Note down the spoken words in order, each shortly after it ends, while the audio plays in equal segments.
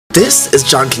This is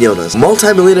John Quiñones,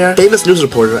 multi-millionaire, famous news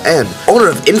reporter, and owner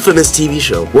of infamous TV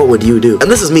show, What Would You Do?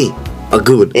 And this is me, a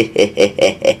goon.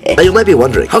 Now you might be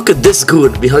wondering, how could this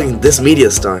goon be hugging this media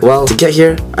star? Well, to get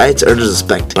here, I had to earn his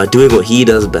respect by doing what he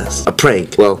does best. A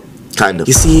prank. Well, kind of.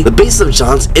 You see, the basis of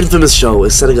John's infamous show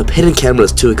is setting up hidden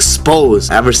cameras to expose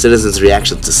average citizens'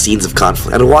 reactions to scenes of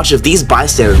conflict, and to watch if these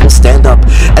bystanders will stand up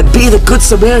and be the good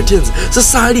Samaritans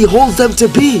society holds them to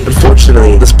be.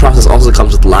 Unfortunately, this process also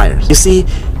comes with liars. You see,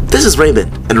 this is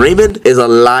Raymond, and Raymond is a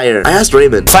liar. I asked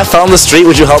Raymond, if I fell on the street,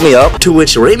 would you help me up? To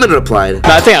which Raymond replied, No,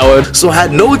 I think I would. So I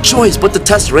had no choice but to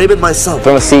test Raymond myself. I'm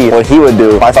gonna see what he would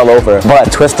do if I fell over. But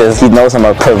the twist is, he knows I'm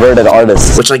a perverted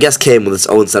artist. Which I guess came with its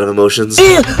own set of emotions.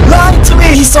 He lied to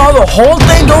me! He saw the whole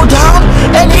thing go down,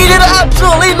 and he did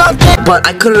absolutely nothing! But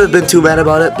I couldn't have been too mad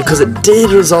about it, because it did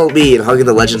result me in hugging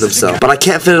the legend himself. But I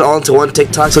can't fit it all into one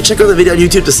TikTok, so check out the video on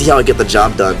YouTube to see how I get the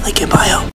job done. Link in bio.